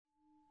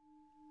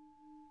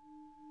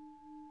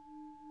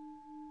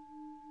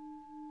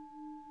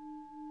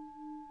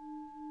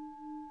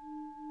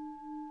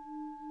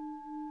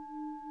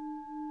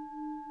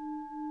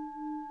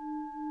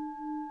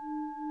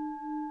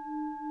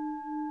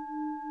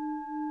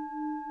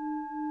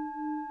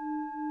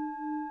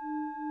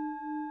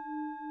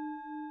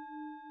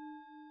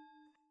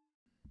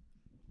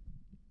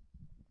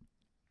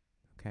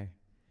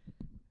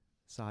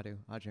Sadhu,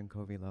 Ajahn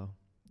Kovilo.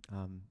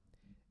 Um,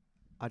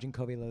 Ajahn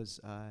Kovilo's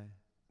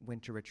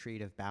winter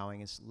retreat of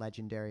bowing is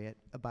legendary at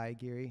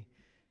Abhayagiri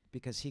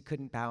because he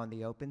couldn't bow in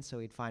the open, so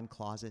he'd find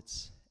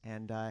closets.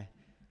 And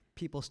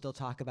people still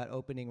talk about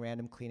opening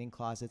random cleaning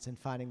closets and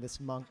finding this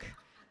monk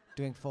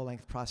doing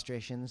full-length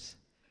prostrations.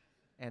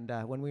 And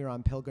when we were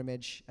on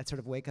pilgrimage, I'd sort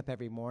of wake up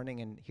every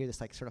morning and hear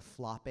this like sort of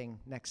flopping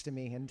next to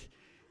me, and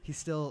he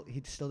still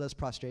does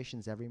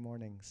prostrations every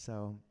morning.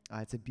 So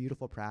it's a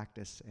beautiful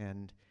practice,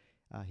 and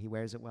he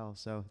wears it well.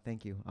 So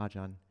thank you,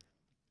 Ajahn.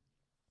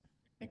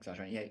 Thanks,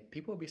 Ajahn. Yeah,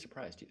 people would be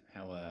surprised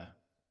how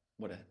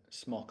what a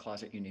small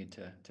closet you need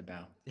to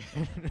bow.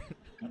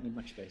 Don't need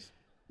much space.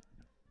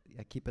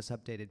 Yeah, keep us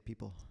updated,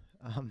 people.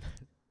 Um,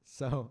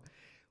 so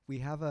we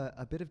have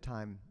a bit of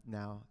time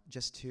now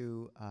just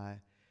to,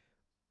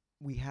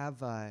 we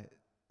have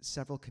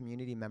several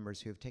community members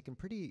who have taken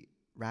pretty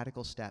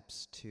radical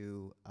steps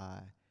to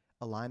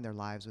align their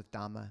lives with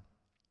Dhamma.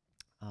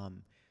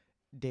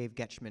 Dave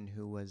Getchman,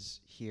 who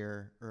was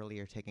here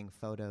earlier taking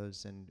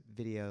photos and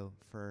video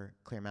for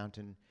Clear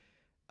Mountain,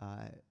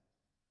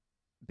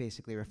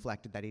 basically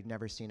reflected that he'd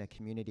never seen a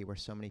community where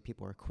so many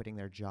people were quitting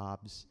their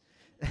jobs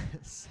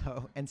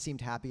and seemed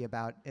happy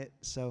about it.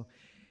 So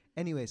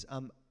anyways,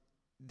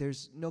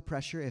 there's no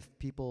pressure. If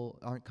people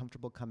aren't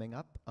comfortable coming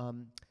up,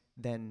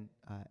 then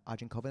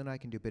Ajahn Kovil and I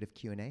can do a bit of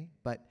Q&A.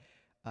 But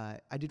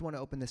I did want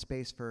to open the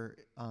space for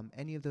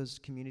any of those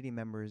community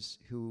members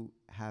who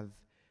have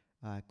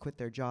quit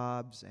their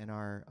jobs and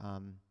are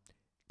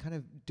kind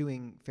of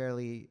doing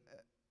fairly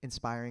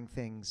inspiring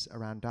things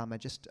around Dhamma,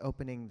 just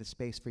opening the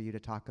space for you to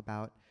talk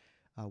about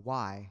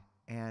why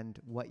and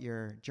what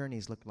your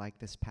journeys looked like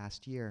this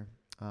past year.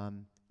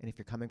 And if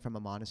you're coming from a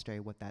monastery,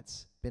 what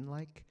that's been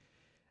like,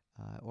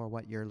 or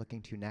what you're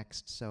looking to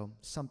next. So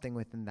something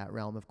within that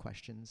realm of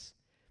questions.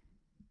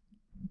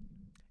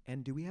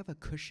 And do we have a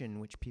cushion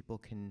which people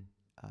can,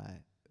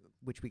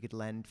 which we could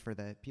lend for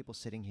the people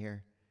sitting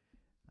here?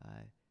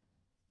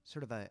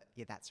 Sort of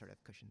that sort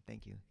of cushion.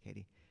 Thank you,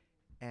 Katie.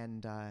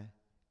 And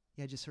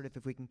yeah, just sort of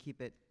if we can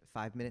keep it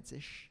 5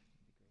 minutes-ish.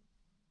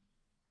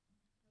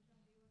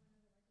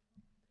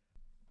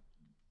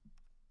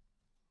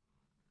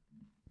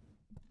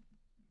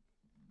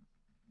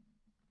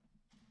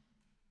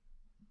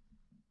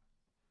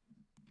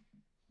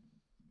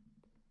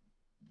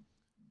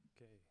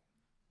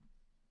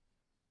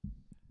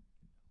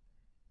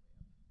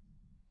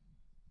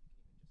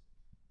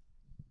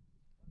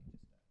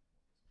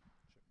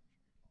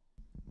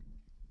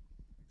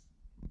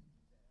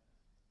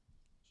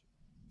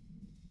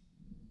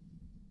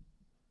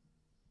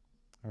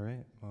 All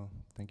right, well,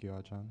 thank you,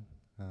 Ajahn.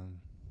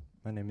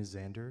 My name is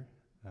Xander.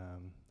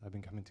 I've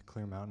been coming to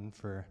Clear Mountain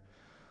for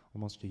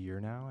almost a year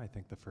now. I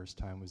think the first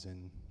time was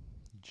in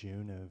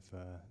June of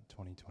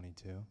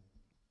 2022.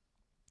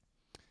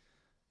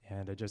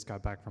 And I just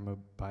got back from a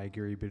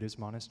Abhayagiri Buddhist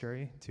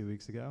monastery 2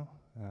 weeks ago.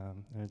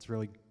 And it's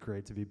really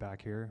great to be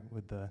back here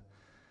with the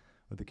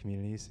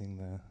community, seeing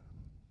the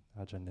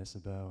Ajahn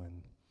Nisabo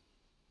and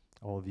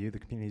all of you. The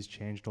community's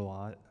changed a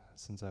lot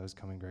since I was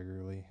coming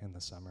regularly in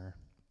the summer.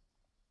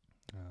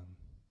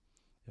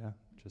 Yeah,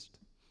 just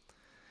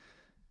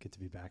good to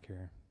be back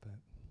here. But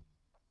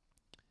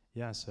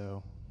yeah,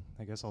 so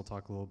I guess I'll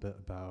talk a little bit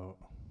about,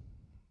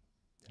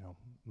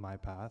 my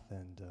path.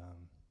 And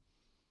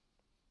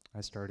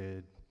I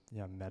started,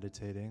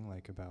 meditating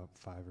like about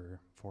 4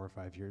 or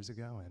 5 years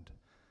ago, and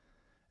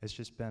it's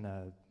just been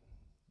a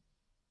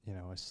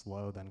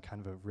slow, then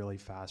kind of a really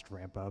fast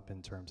ramp up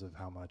in terms of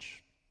how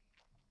much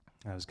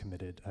I've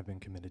been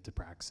committed to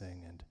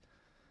practicing, and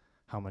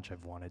how much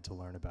I've wanted to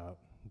learn about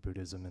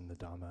Buddhism and the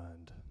Dhamma.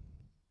 And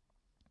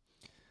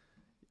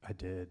I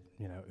did,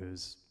 it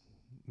was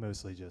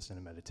mostly just in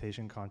a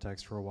meditation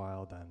context for a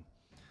while. Then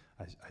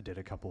I did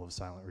a couple of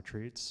silent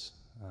retreats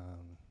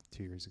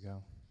 2 years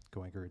ago,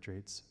 Goenka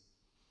retreats.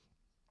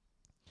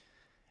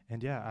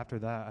 And yeah, after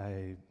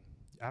that,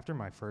 after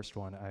my first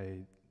one, I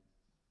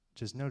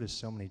just noticed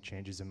so many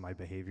changes in my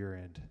behavior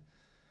and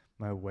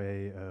my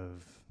way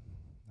of,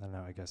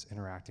 I guess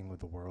interacting with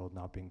the world,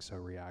 not being so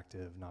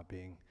reactive, not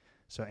being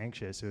so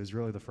anxious. It was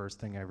really the first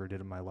thing I ever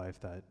did in my life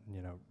that,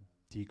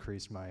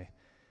 decreased my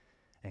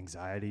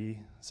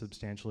anxiety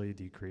substantially,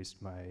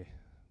 decreased my,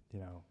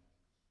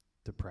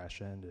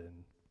 depression.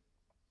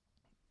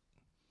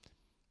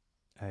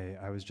 And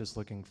I was just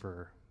looking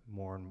for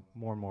more and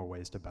more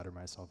ways to better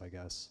myself, I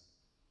guess.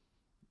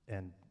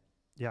 And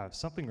yeah,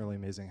 something really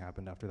amazing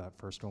happened after that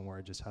first one, where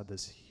I just had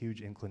this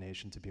huge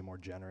inclination to be more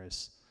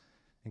generous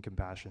and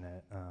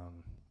compassionate.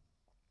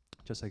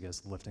 Just, I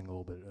guess, lifting a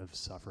little bit of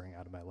suffering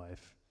out of my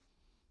life.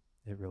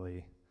 It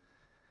really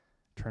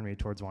turned me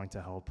towards wanting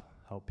to help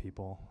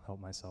people, help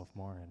myself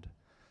more, and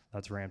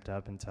that's ramped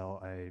up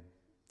until I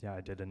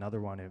did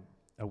another one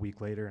a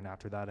week later, and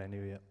after that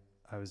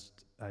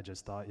I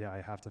just thought,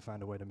 I have to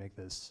find a way to make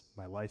this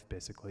my life,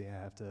 basically. I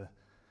have to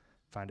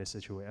find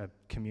a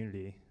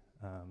community.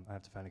 I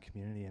have to find a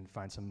community and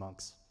find some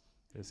monks,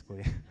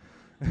 basically.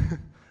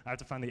 I have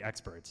to find the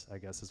experts, I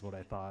guess, is what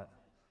I thought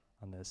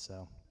on this.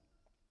 So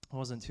it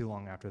wasn't too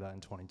long after that,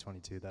 in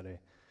 2022, that I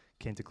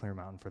came to Clear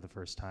Mountain for the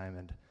first time,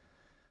 and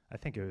I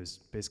think it was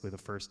basically the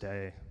first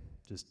day,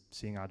 just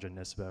seeing Ajahn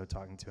Nisbo,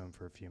 talking to him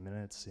for a few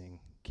minutes, seeing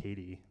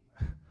Katie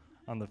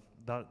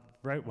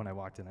right when I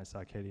walked in, I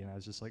saw Katie, and I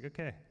was just like,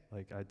 okay,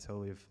 like I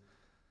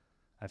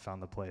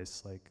found the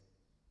place. Like,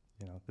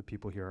 the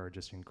people here are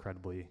just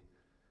incredibly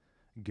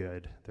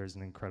good. There's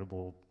an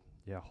incredible,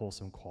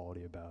 wholesome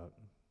quality about,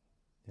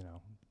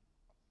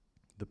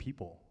 the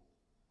people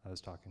I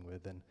was talking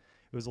with, and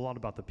it was a lot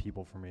about the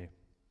people for me.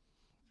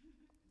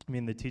 I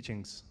mean, the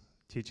teachings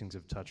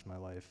have touched my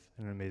life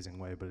in an amazing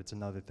way, but it's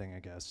another thing, I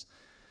guess,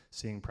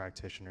 seeing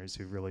practitioners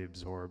who really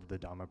absorbed the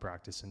Dhamma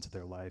practice into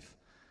their life,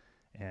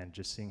 and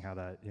just seeing how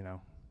that,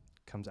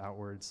 comes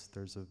outwards.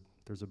 There's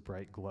a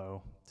bright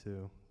glow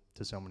to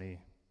so many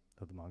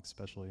of the monks,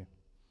 especially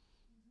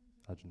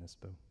Ajahn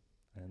Nisbo.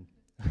 And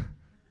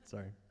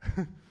sorry.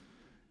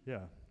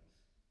 Yeah.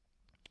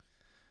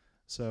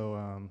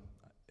 So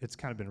it's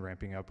kind of been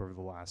ramping up over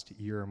the last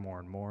year more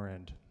and more,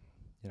 and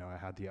I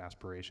had the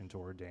aspiration to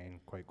ordain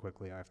quite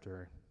quickly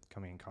after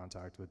coming in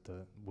contact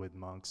with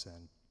monks,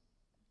 and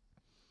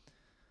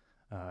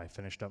I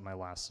finished up my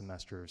last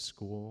semester of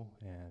school,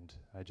 and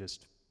I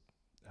just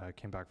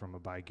came back from a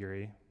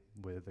Baigiri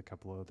with a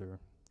couple other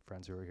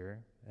friends who were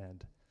here,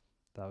 and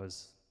that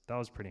was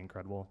pretty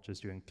incredible,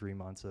 just doing 3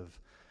 months of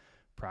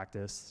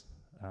practice.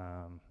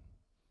 That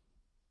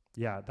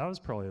was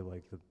probably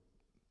like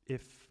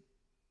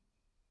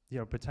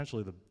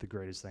potentially the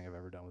greatest thing I've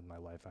ever done with my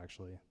life,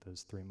 actually,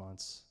 those 3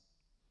 months.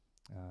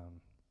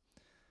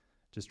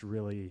 Just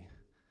really,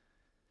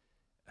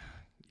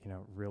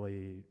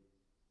 really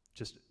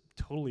just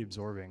totally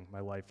absorbing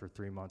my life for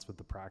 3 months with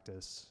the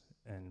practice,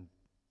 and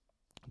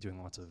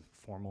doing lots of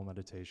formal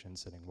meditation,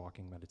 sitting,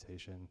 walking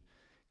meditation,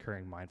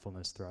 carrying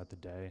mindfulness throughout the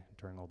day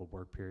during all the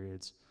work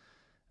periods,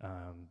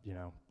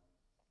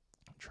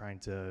 trying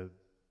to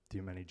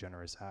do many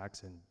generous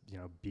acts, and,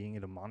 being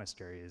in a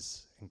monastery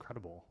is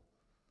incredible.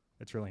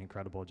 It's really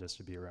incredible just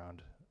to be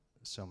around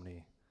so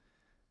many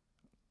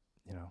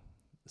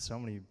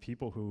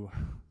people who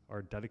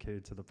are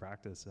dedicated to the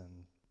practice,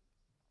 and,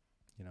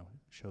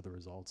 show the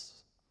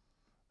results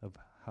of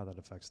how that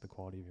affects the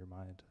quality of your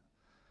mind.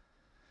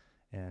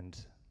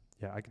 And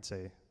I could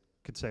say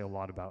a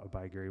lot about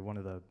Baigiri. One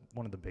of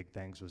the big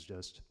things was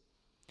just,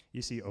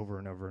 you see over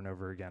and over and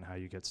over again how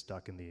you get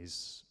stuck in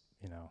these,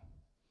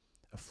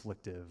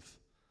 afflictive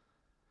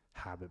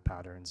habit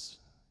patterns.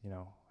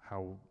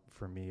 How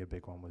for me a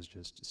big one was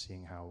just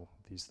seeing how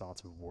these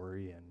thoughts of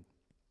worry and,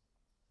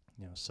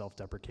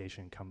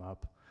 self-deprecation come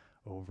up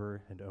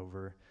over and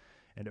over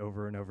and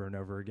over and over and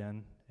over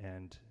again,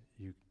 and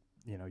you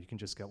can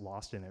just get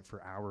lost in it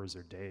for hours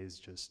or days,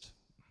 just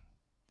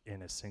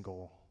in a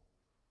single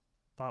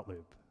thought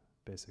loop,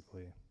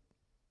 basically.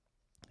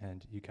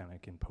 And you kind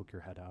of can poke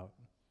your head out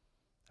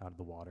of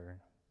the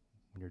water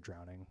when you're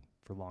drowning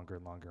for longer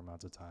and longer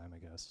amounts of time, I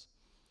guess.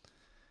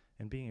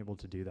 And being able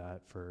to do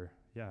that for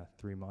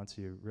 3 months,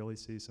 you really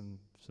see some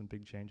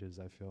big changes.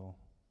 I feel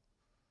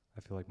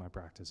like my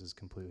practice has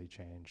completely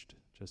changed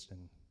just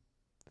in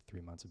the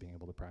 3 months of being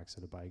able to practice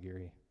at a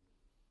Baigiri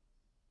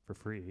for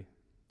free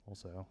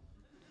also.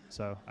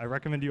 So I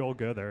recommend you all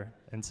go there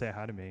and say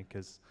hi to me,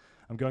 because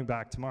I'm going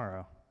back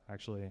tomorrow,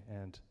 actually,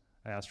 and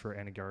I asked for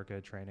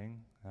Anagarika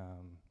training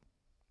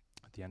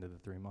at the end of the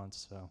 3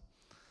 months. So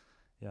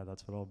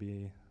that's what I'll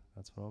be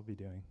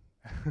doing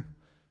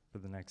for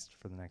the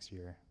next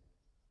year,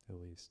 at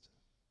least.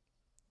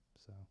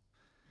 So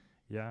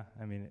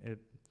I mean, it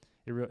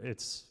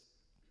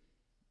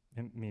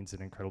means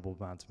an incredible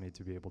amount to me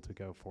to be able to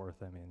go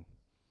forth. I mean,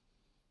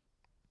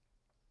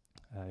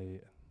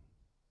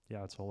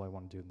 it's all I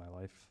want to do in my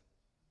life.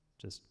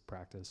 Just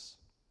practice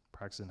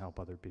and help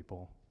other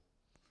people,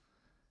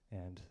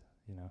 and,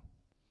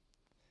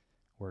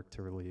 work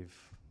to relieve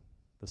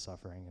the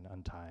suffering and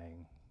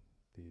untying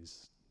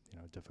these,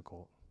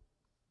 difficult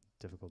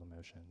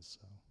emotions.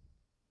 So,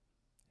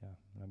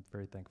 I'm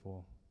very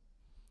thankful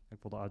to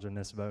Ajahn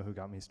Nisbo, who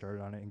got me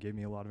started on it and gave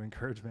me a lot of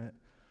encouragement.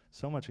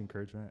 So much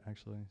encouragement,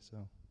 actually. So,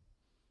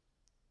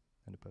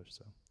 and a push.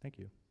 So, thank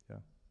you. Yeah.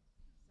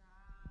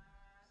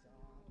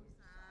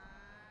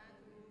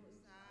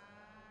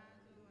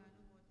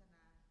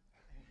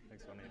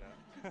 Thanks, Juanita.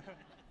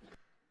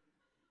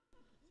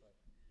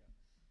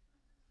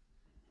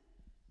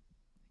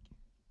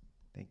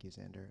 Thank you,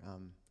 Xander.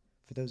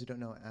 For those who don't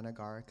know,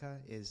 Anagarika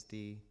is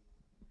the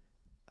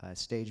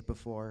stage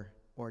before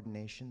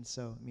ordination.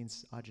 So it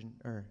means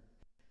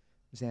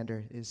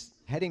Xander is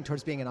heading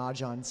towards being an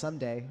Ajahn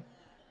someday.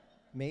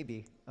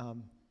 Maybe.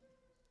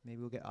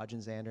 Maybe we'll get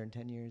Ajahn Xander in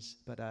 10 years.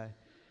 But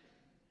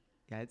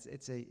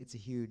it's a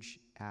huge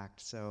act.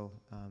 So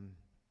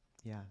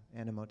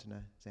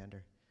Anumodana,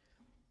 Xander.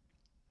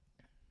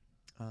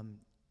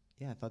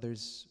 If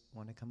others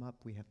want to come up,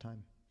 we have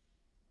time.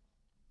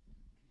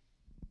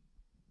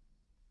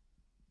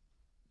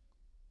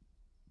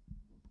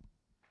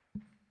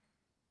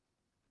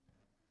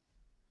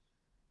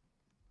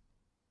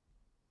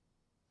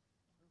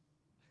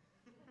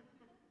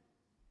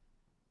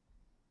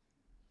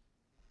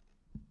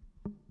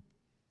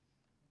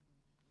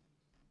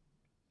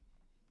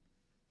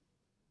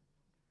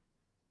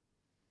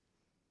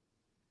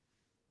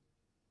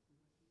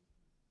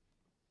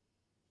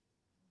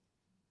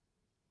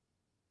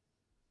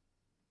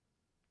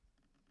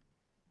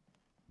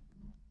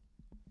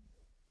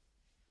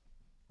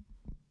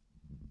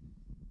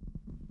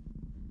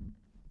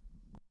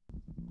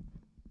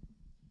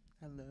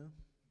 Hello.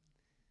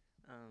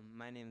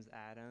 My name's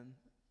Adam.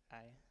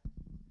 I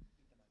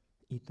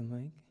eat the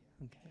mic.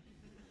 Okay.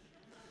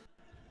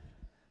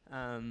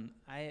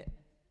 I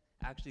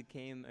actually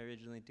came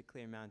originally to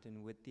Clear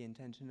Mountain with the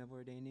intention of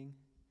ordaining,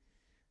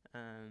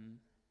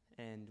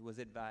 and was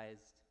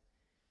advised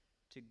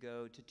to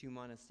go to two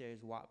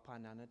monasteries, Wat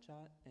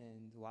Pananachat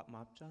and Wat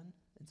Mapchan.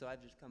 And so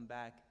I've just come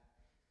back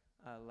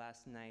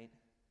last night.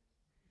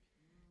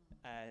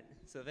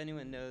 So if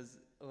anyone knows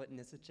what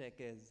Nisachek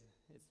is,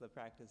 it's the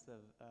practice of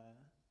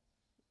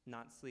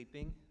not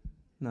sleeping.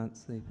 Not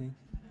sleeping.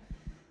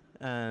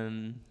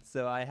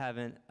 So I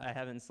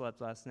haven't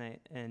slept last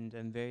night, and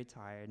I'm very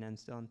tired, and I'm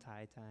still on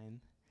Thai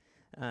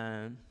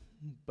time.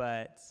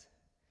 But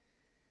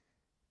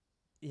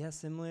yeah,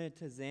 similar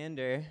to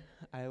Xander,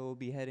 I will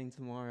be heading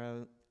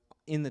tomorrow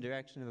in the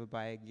direction of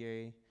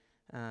Abhayagiri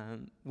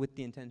with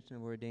the intention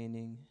of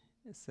ordaining.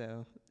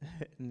 So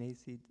may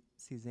see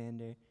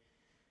Xander.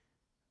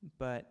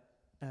 But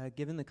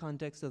given the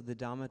context of the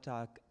Dhamma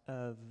talk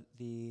of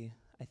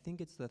I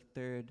think it's the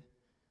third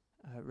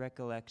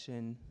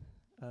recollection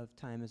of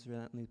time is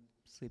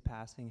relentlessly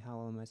passing, how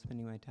well am I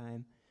spending my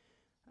time?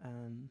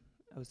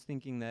 I was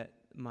thinking that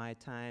my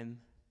time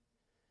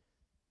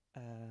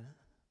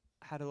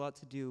had a lot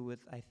to do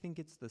with, I think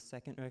it's the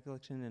second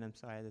recollection, and I'm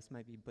sorry, this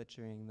might be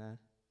butchering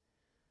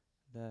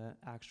the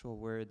actual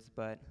words,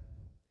 but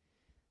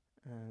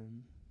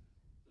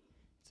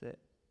it's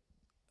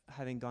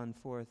having gone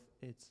forth,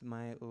 it's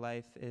my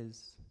life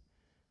is,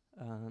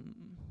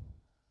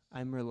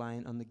 I'm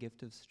reliant on the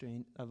gift of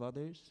strength of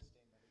others,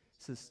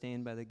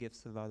 sustained by the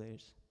gifts of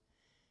others.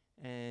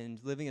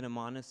 And living in a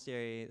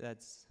monastery,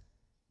 that's,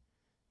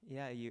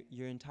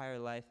 your entire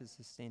life is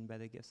sustained by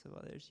the gifts of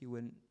others. You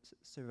wouldn't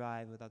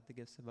survive without the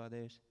gifts of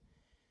others.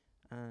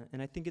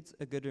 And I think it's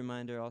a good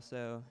reminder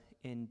also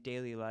in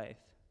daily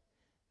life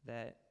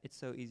that it's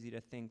so easy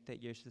to think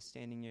that you're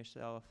sustaining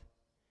yourself.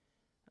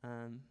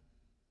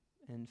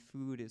 And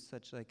food is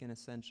such like an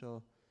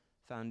essential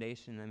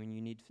foundation. I mean,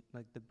 you need,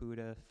 like the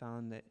Buddha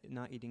found that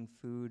not eating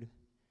food,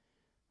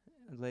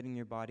 letting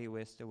your body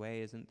waste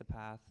away isn't the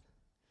path.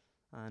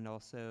 And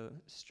also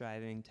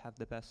striving to have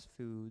the best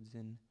foods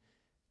and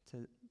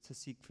to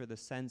seek for the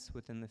sense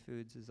within the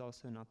foods is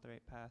also not the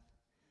right path.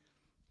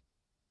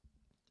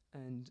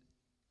 And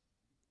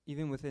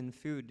even within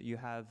food, you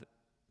have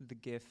the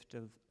gift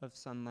of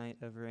sunlight,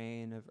 of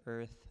rain, of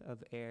earth,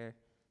 of air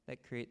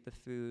that create the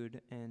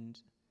food and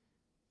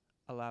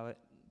allow it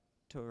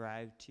to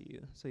arrive to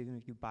you. So even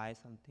if you buy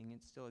something,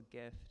 it's still a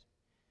gift.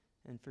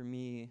 And for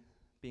me,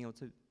 being able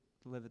to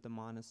live at the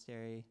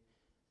monastery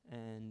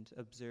and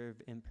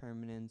observe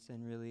impermanence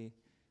and really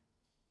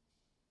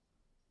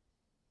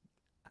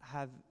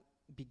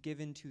be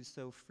given to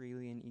so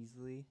freely and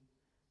easily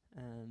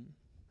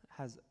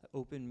has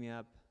opened me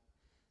up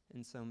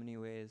in so many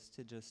ways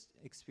to just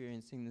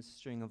experiencing the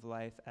string of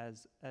life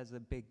as a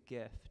big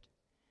gift,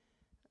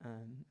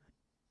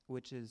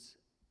 which is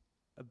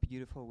a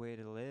beautiful way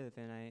to live,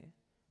 and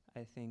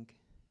I think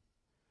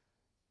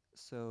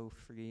so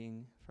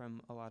freeing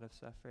from a lot of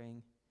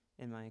suffering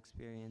in my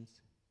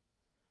experience,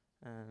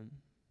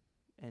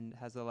 and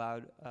has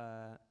allowed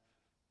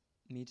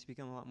me to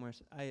become a lot more,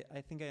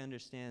 I think I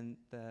understand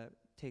the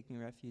taking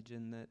refuge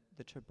in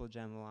the Triple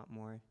Gem a lot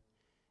more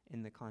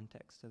in the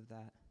context of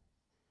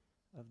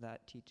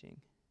that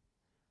teaching.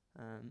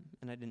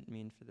 And I didn't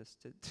mean for this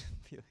to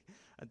be like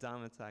a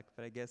Dhamma talk,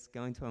 but I guess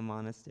going to a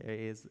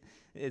monastery is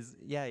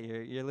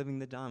you're living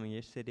the Dhamma.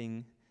 You're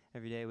sitting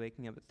every day,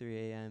 waking up at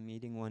 3 a.m.,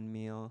 eating one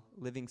meal,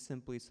 living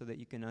simply so that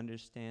you can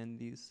understand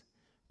these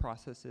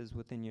processes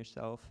within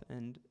yourself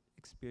and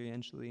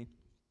experientially.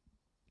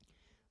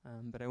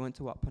 But I went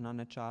to Wat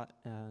Pananachat,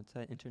 it's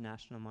an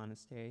international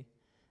monastery,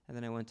 and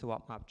then I went to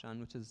Wat Mapchan,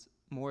 which is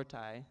more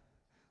Thai,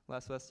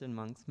 less Western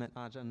monks, met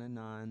Ajahn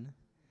Anan,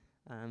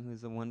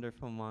 who's a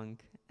wonderful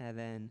monk, and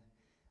then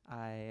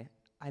I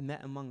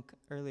met a monk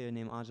earlier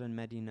named Ajahn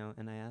Medino,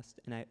 and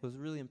I was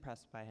really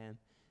impressed by him,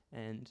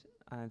 and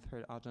I've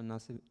heard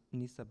Ajahn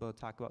Nisabo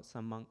talk about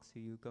some monks who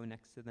you go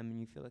next to them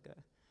and you feel like a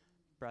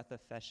breath of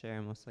fresh air,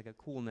 almost like a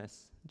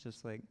coolness,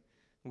 just like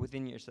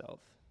within yourself.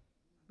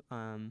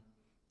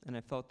 And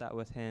I felt that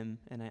with him,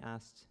 and I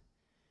asked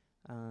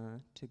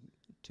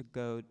to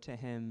go to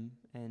him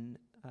and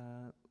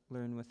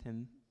learn with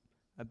him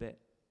a bit.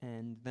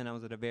 And then I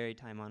was at a very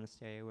Thai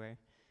monastery where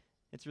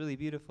it's really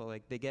beautiful.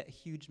 Like they get a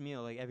huge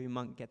meal. Like every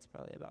monk gets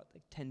probably about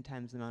like 10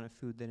 times the amount of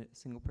food that a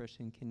single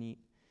person can eat.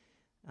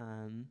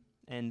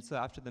 And so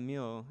after the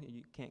meal,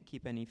 you can't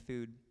keep any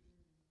food.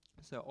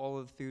 So all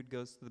of the food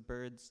goes to the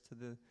birds, to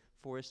the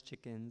forest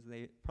chickens.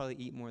 They probably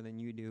eat more than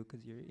you do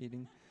because you're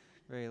eating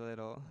very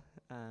little.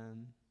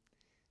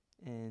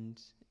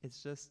 And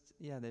it's just,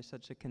 there's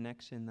such a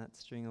connection, that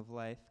string of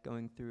life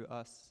going through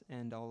us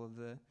and all of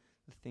the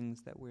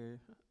things that we're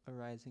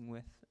arising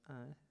with.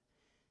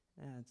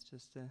 It's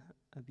just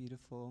a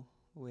beautiful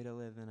way to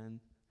live, and I'm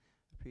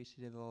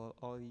appreciative of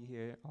all of you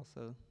here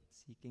also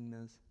seeking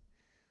those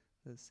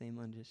same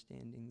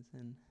understandings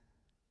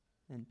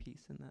and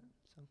peace in that.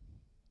 So.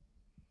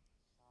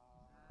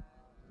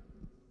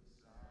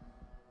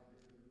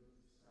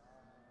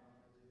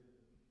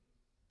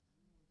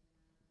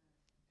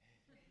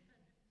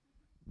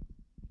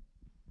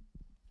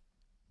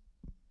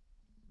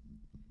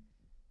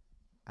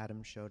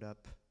 Adam showed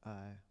up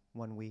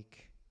 1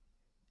 week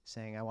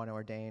saying, I want to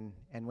ordain.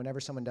 And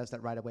whenever someone does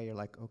that right away, you're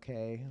like,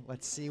 okay,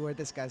 let's see where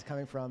this guy's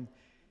coming from.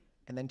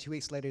 And then 2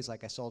 weeks later, he's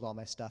like, I sold all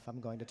my stuff.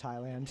 I'm going to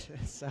Thailand.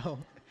 So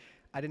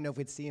I didn't know if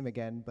we'd see him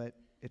again, but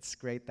it's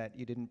great that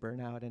you didn't burn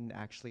out and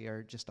actually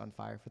are just on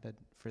fire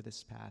for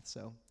this path.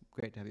 So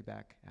great to have you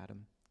back,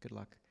 Adam. Good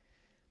luck.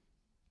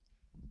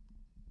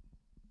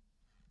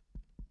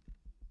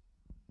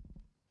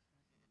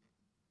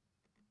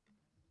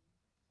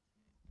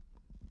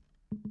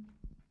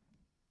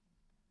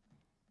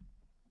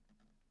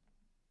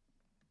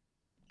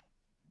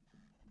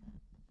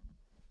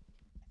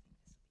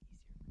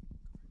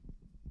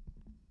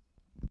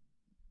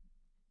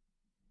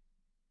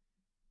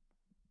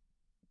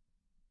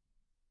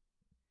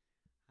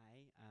 Hi,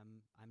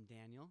 I'm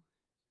Daniel.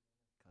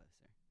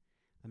 Closer.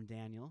 I'm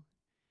Daniel.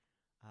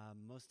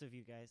 Most of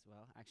you guys,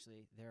 well,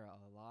 actually, there are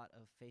a lot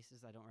of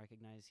faces I don't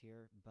recognize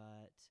here,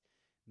 but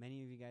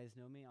many of you guys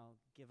know me. I'll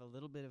give a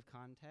little bit of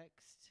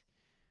context.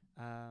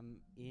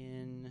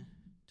 In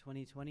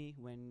 2020,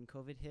 when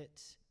COVID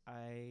hit,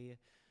 I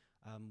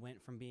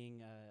went from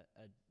being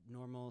a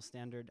normal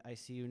standard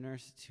ICU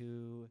nurse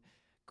to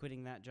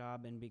quitting that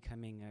job and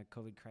becoming a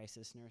COVID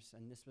crisis nurse.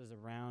 And this was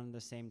around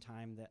the same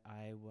time that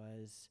I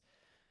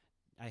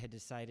had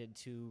decided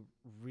to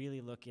really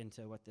look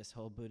into what this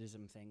whole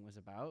Buddhism thing was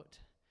about.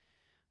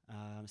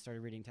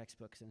 Started reading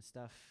textbooks and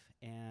stuff,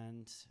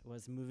 and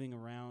was moving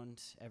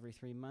around every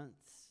 3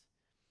 months,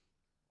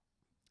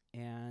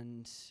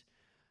 and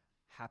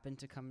happened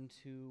to come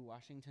to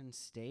Washington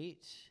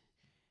State,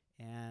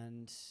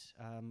 and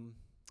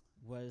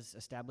was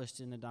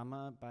established in the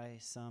Dhamma by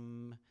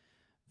some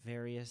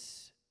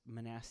various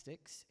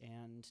monastics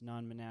and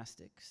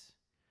non-monastics.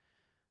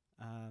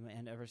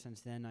 And ever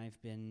since then,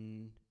 I've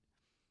been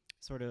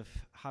sort of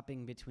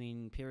hopping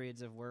between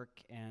periods of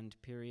work and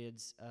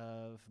periods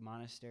of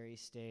monastery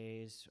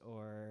stays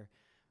or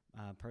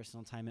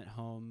personal time at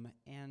home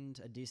and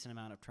a decent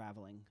amount of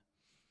traveling.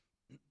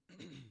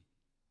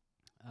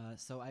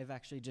 So I've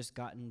actually just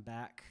gotten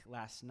back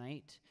last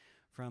night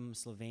from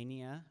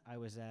Slovenia. I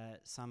was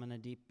at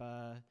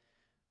Samanadipa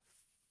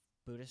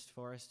Buddhist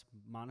Forest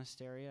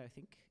Monastery, I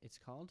think it's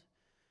called.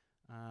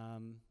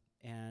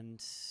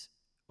 And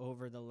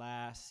over the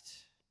last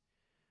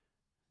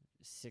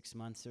 6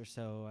 months or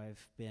so,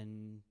 I've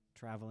been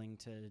traveling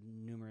to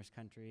numerous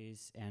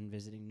countries and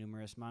visiting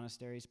numerous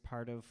monasteries,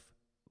 part of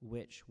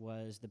which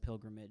was the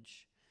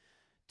pilgrimage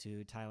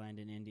to Thailand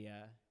and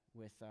India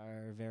with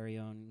our very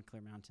own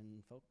Clear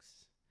Mountain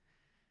folks.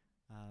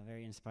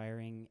 Very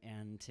inspiring,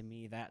 and to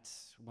me,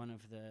 that's one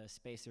of the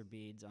spacer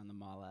beads on the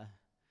mala,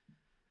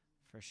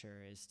 for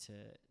sure, is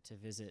to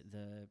visit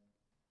the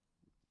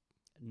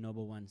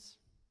noble ones.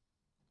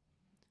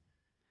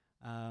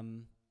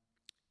 And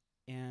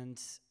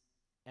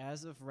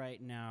as of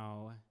right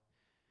now,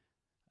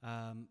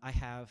 I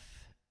have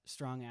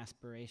strong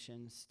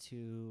aspirations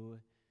to,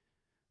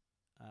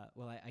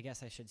 I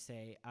guess I should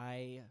say,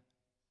 I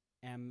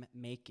am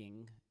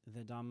making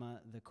the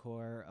Dhamma the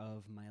core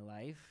of my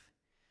life,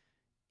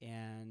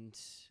 and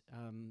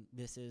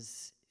this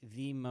is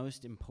the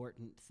most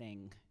important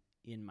thing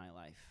in my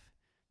life.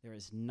 There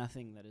is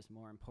nothing that is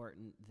more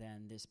important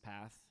than this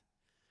path,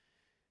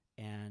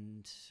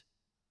 and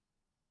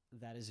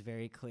that is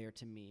very clear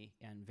to me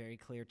and very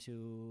clear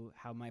to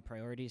how my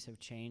priorities have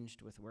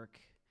changed with work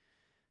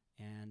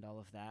and all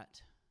of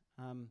that.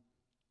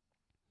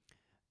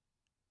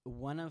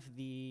 One of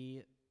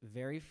the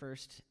very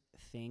first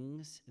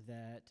things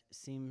that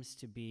seems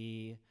to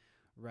be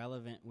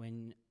relevant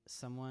when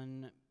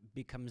someone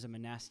becomes a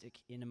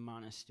monastic in a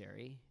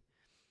monastery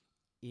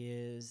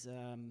is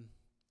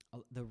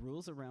the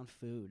rules around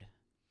food.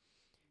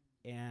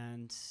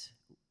 And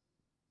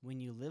when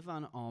you live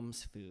on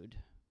alms food,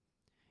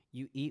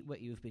 you eat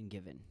what you've been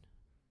given.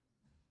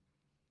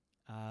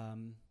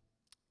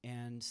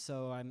 And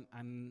so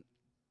I'm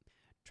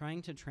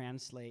trying to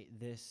translate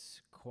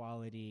this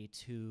quality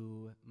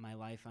to my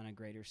life on a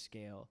greater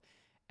scale.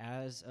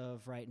 As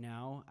of right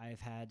now, I've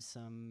had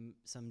some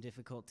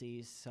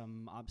difficulties,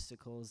 some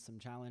obstacles, some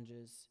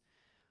challenges.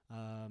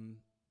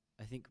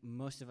 I think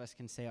most of us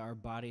can say our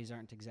bodies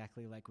aren't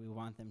exactly like we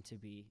want them to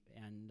be,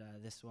 and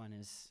this one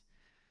is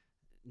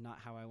not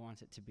how I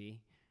want it to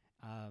be.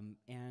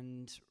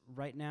 And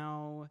right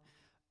now,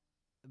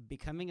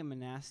 becoming a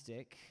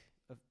monastic,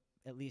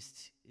 at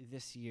least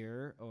this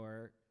year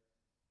or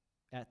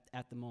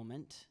at the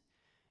moment,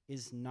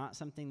 is not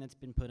something that's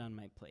been put on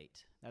my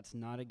plate. That's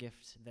not a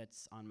gift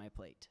that's on my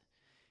plate.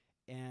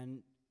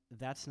 And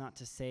that's not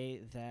to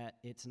say that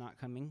it's not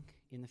coming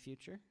in the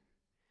future,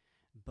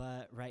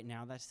 but right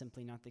now that's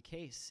simply not the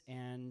case.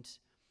 And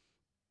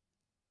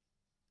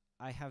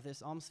I have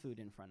this alms food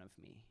in front of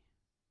me.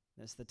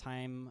 That's the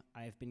time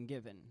I've been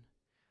given.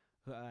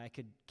 I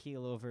could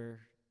keel over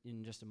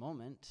in just a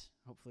moment.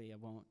 Hopefully I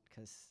won't,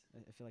 because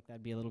I feel like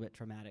that'd be a little bit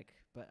traumatic.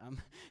 But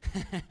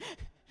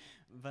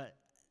but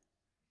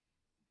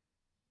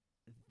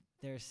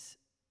there's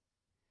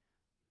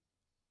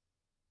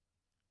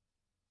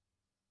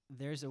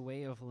a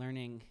way of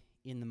learning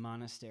in the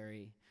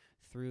monastery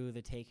through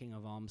the taking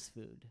of alms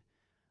food.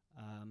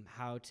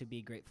 How to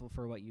be grateful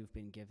for what you've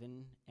been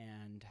given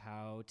and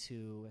how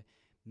to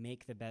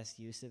make the best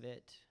use of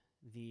it.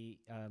 The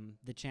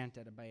chant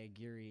at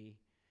Abhayagiri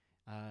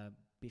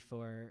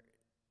before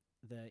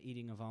the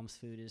eating of alms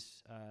food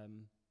is,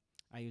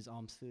 I use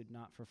alms food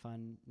not for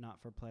fun,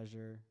 not for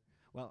pleasure.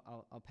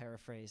 Well, I'll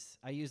paraphrase.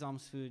 I use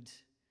alms food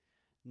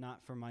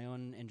not for my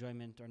own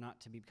enjoyment or not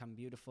to become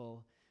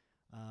beautiful,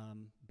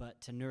 but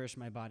to nourish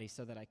my body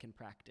so that I can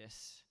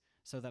practice,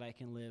 so that I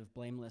can live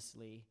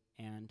blamelessly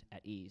and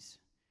at ease.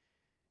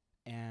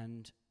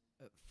 And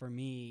for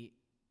me,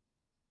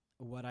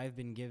 what I've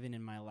been given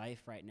in my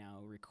life right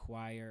now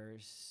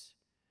requires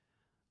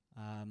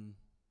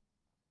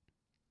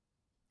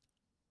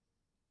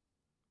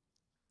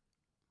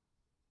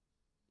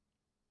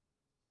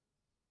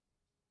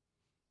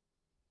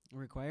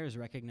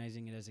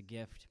recognizing it as a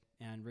gift,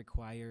 and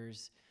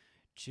requires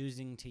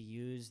choosing to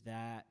use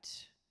that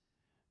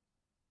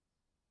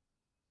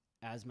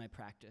as my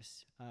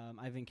practice.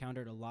 I've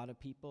encountered a lot of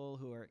people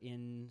who are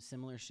in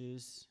similar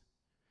shoes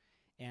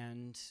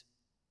and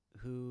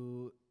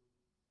who,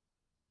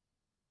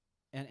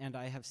 and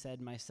I have said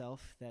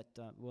myself that,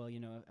 well, you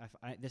know,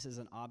 this is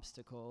an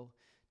obstacle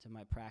to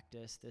my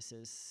practice, this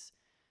is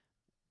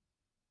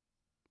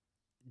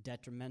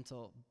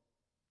detrimental,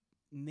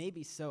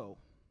 maybe so,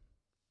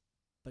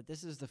 but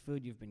this is the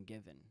food you've been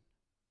given.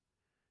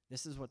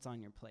 This is what's on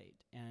your plate.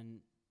 And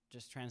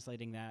just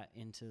translating that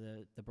into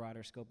the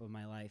broader scope of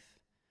my life,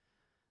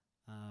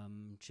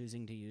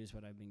 choosing to use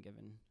what I've been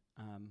given,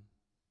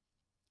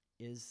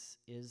 is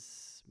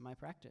my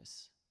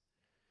practice.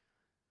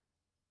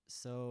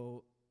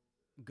 So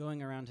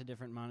going around to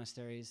different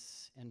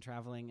monasteries and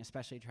traveling,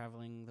 especially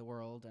traveling the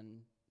world,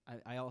 and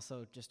I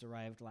also just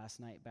arrived last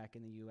night back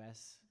in the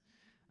US,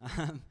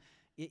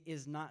 it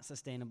is not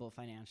sustainable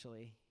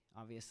financially,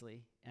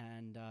 obviously,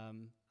 and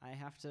I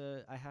have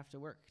to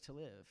work to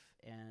live,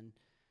 and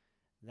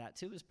that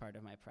too is part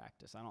of my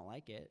practice. I don't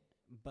like it,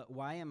 but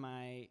why am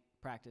I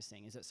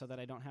practicing? Is it so that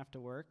I don't have to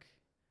work?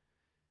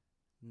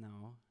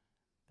 No,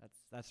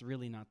 that's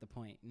really not the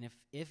point. And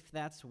if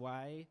that's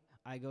why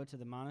I go to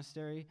the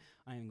monastery,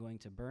 I am going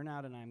to burn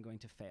out and I am going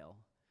to fail.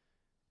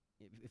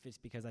 If it's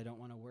because I don't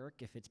want to work,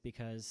 if it's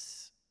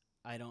because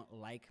I don't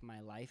like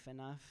my life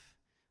enough,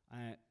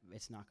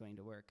 it's not going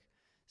to work.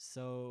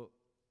 So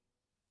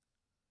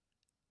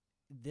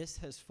this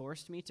has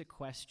forced me to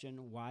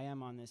question why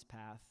I'm on this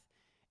path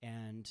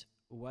and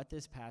what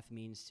this path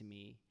means to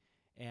me,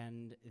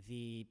 and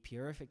the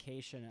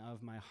purification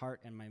of my heart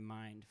and my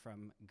mind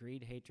from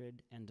greed,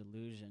 hatred, and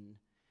delusion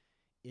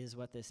is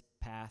what this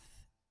path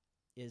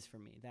is for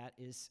me. That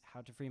is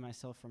how to free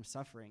myself from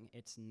suffering.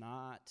 It's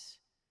not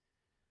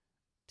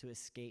to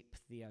escape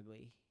the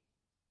ugly.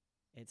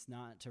 It's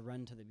not to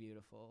run to the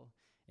beautiful.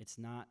 It's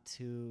not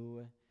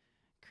to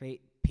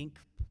create pink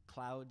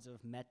clouds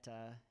of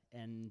metta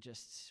and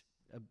just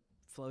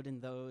float in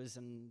those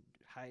and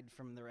hide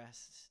from the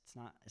rest.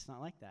 It's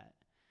not like that.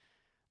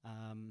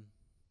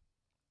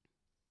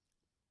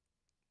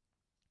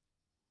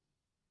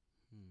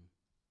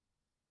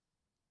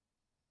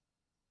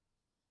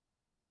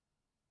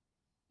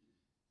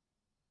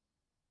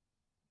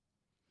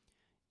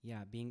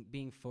 Yeah,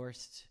 being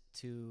forced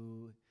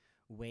to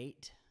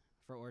wait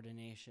for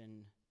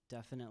ordination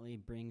definitely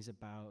brings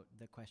about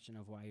the question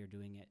of why you're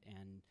doing it,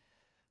 and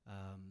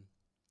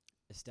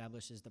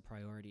establishes the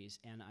priorities.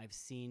 And I've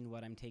seen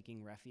what I'm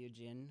taking refuge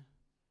in,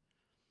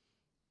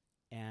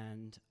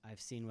 and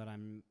I've seen what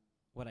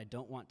I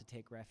don't want to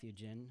take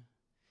refuge in.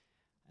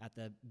 At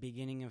the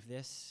beginning of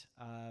this,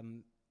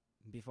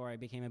 before I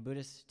became a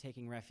Buddhist,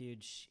 taking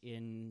refuge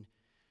in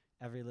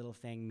every little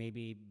thing,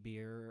 maybe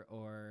beer,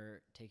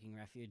 or taking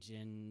refuge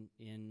in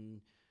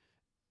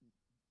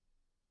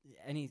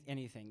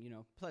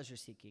anything, pleasure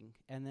seeking.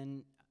 And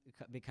then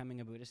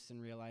becoming a Buddhist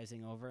and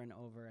realizing over and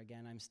over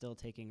again, I'm still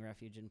taking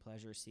refuge in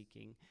pleasure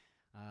seeking.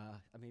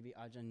 Maybe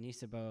Ajahn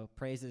Nisabo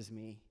praises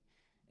me,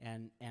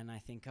 and I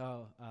think,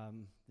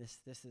 this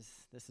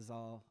is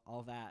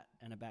all that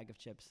and a bag of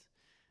chips.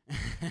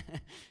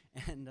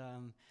 And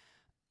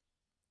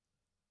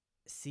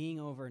seeing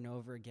over and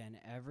over again,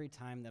 every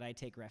time that I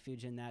take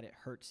refuge in that, it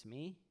hurts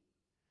me,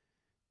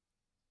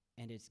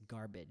 and it's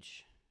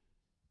garbage.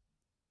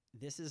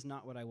 This is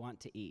not what I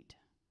want to eat.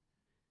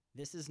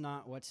 This is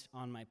not what's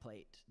on my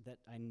plate that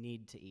I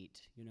need to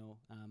eat.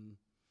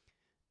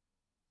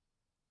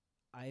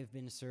 I've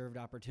been served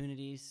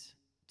opportunities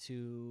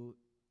to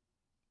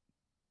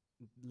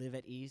live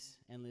at ease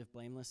and live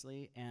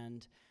blamelessly,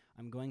 and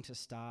I'm going to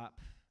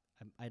stop.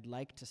 I'd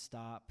like to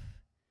stop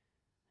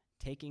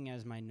taking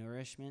as my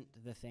nourishment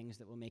the things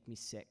that will make me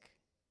sick.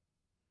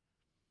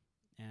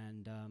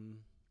 And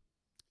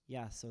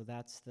so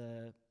that's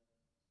the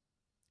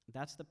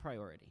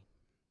priority.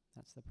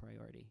 That's the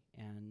priority.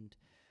 And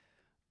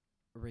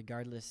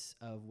regardless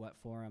of what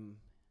forum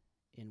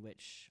in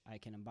which I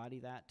can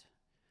embody that,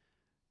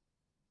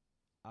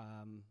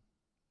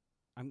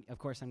 of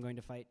course I'm going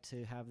to fight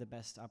to have the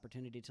best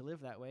opportunity to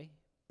live that way,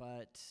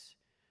 but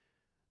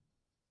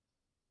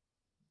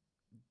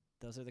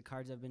those are the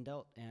cards I've been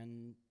dealt,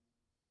 and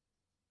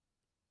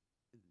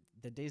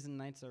the days and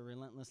nights are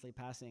relentlessly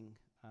passing.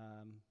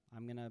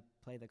 I'm going to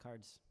play the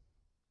cards.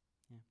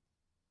 Yeah.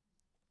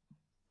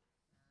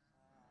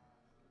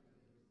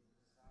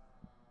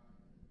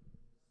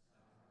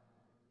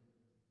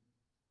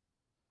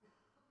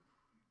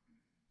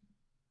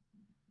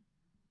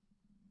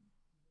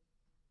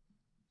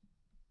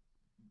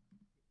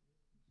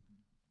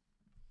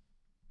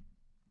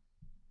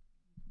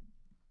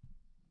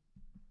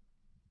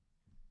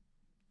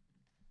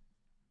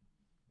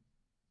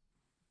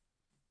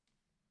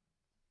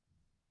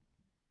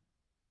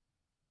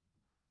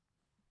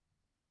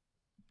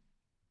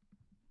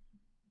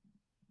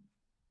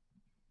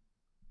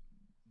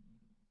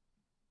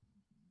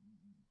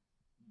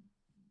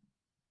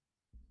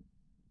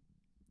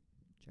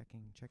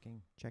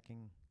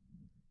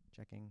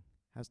 Checking.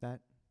 How's that?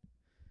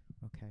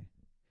 Okay.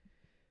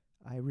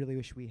 I really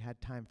wish we had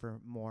time for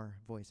more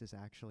voices,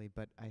 actually,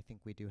 but I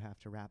think we do have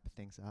to wrap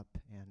things up.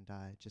 And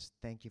just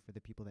thank you for the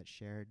people that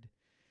shared.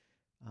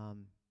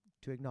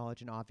 To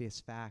acknowledge an obvious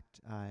fact,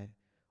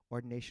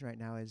 ordination right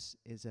now is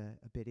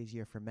a bit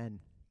easier for men.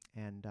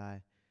 And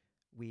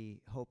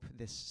we hope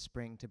this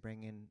spring to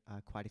bring in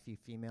quite a few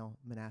female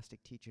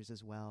monastic teachers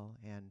as well,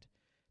 and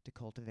to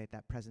cultivate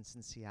that presence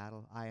in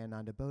Seattle. Aya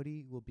Nanda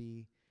Bodhi will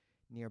be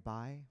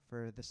nearby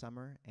for the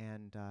summer,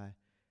 and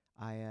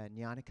Aya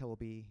Nyanika will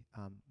be,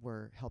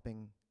 we're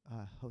helping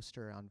host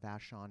her on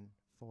Vashon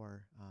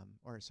for,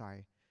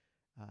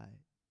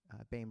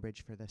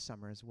 Bainbridge for the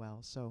summer as well.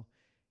 So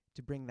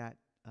to bring that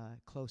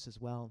close as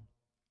well.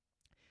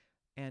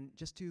 And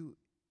just to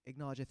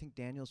acknowledge, I think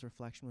Daniel's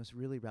reflection was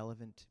really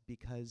relevant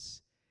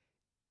because,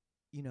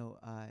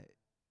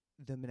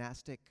 the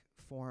monastic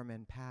form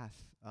and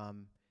path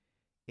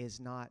is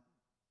not,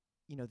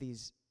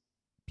 these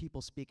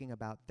people speaking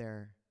about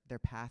their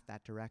path,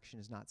 that direction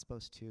is not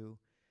supposed to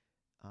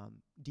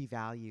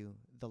devalue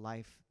the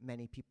life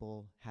many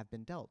people have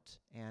been dealt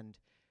and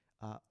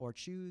or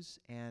choose,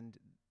 and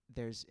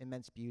there's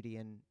immense beauty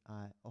in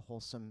a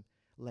wholesome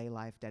lay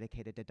life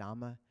dedicated to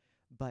Dhamma.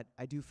 But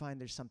I do find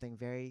there's something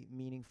very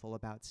meaningful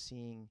about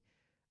seeing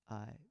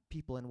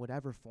people in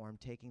whatever form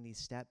taking these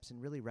steps and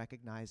really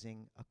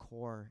recognizing a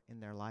core in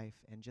their life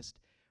and just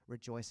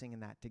rejoicing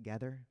in that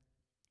together.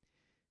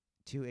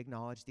 To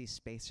acknowledge these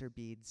spacer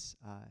beads,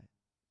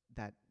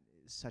 that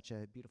is such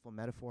a beautiful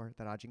metaphor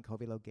that Ajahn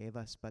Kovilo gave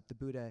us. But the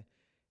Buddha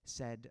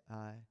said,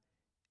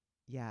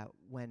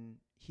 when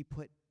he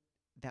put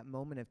that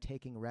moment of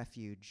taking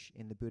refuge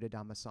in the Buddha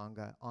Dhamma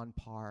Sangha on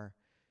par,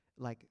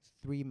 like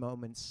 3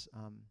 moments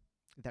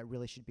that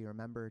really should be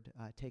remembered.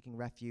 Taking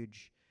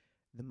refuge,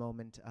 the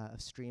moment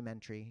of stream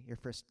entry, your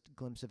first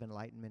glimpse of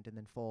enlightenment, and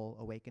then full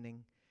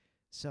awakening.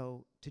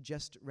 So to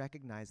just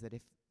recognize that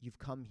if you've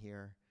come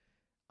here,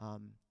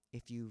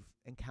 if you've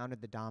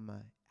encountered the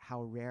Dhamma,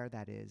 how rare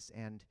that is.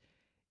 And,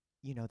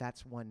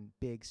 that's one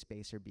big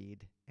spacer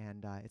bead,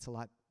 and it's a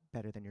lot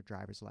better than your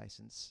driver's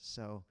license.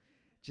 So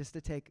just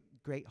to take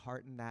great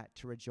heart in that,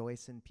 to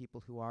rejoice in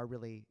people who are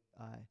really,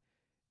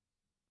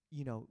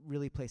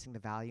 really placing the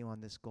value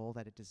on this goal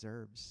that it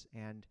deserves,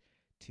 and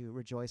to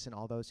rejoice in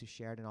all those who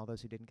shared and all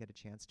those who didn't get a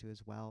chance to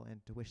as well,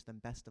 and to wish them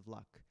best of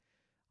luck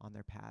on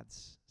their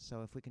paths.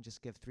 So if we can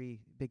just give 3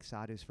 big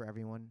sadhus for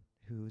everyone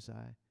who's,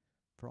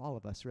 for all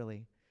of us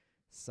really.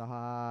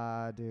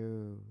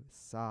 Sadhu,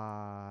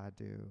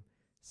 sadhu,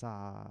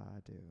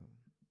 sadhu.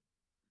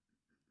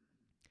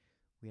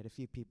 We had a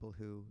few people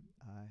who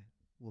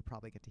we'll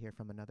probably get to hear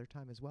from another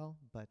time as well,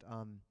 but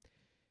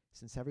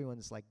since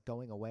everyone's like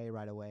going away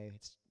right away,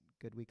 it's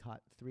good we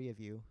caught 3 of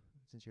you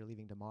since you're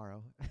leaving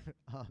tomorrow.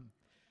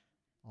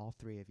 All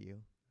 3 of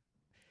you.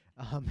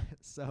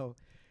 So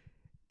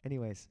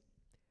anyways,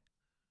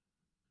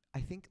 I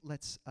think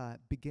let's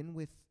begin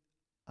with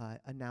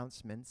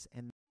announcements,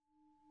 and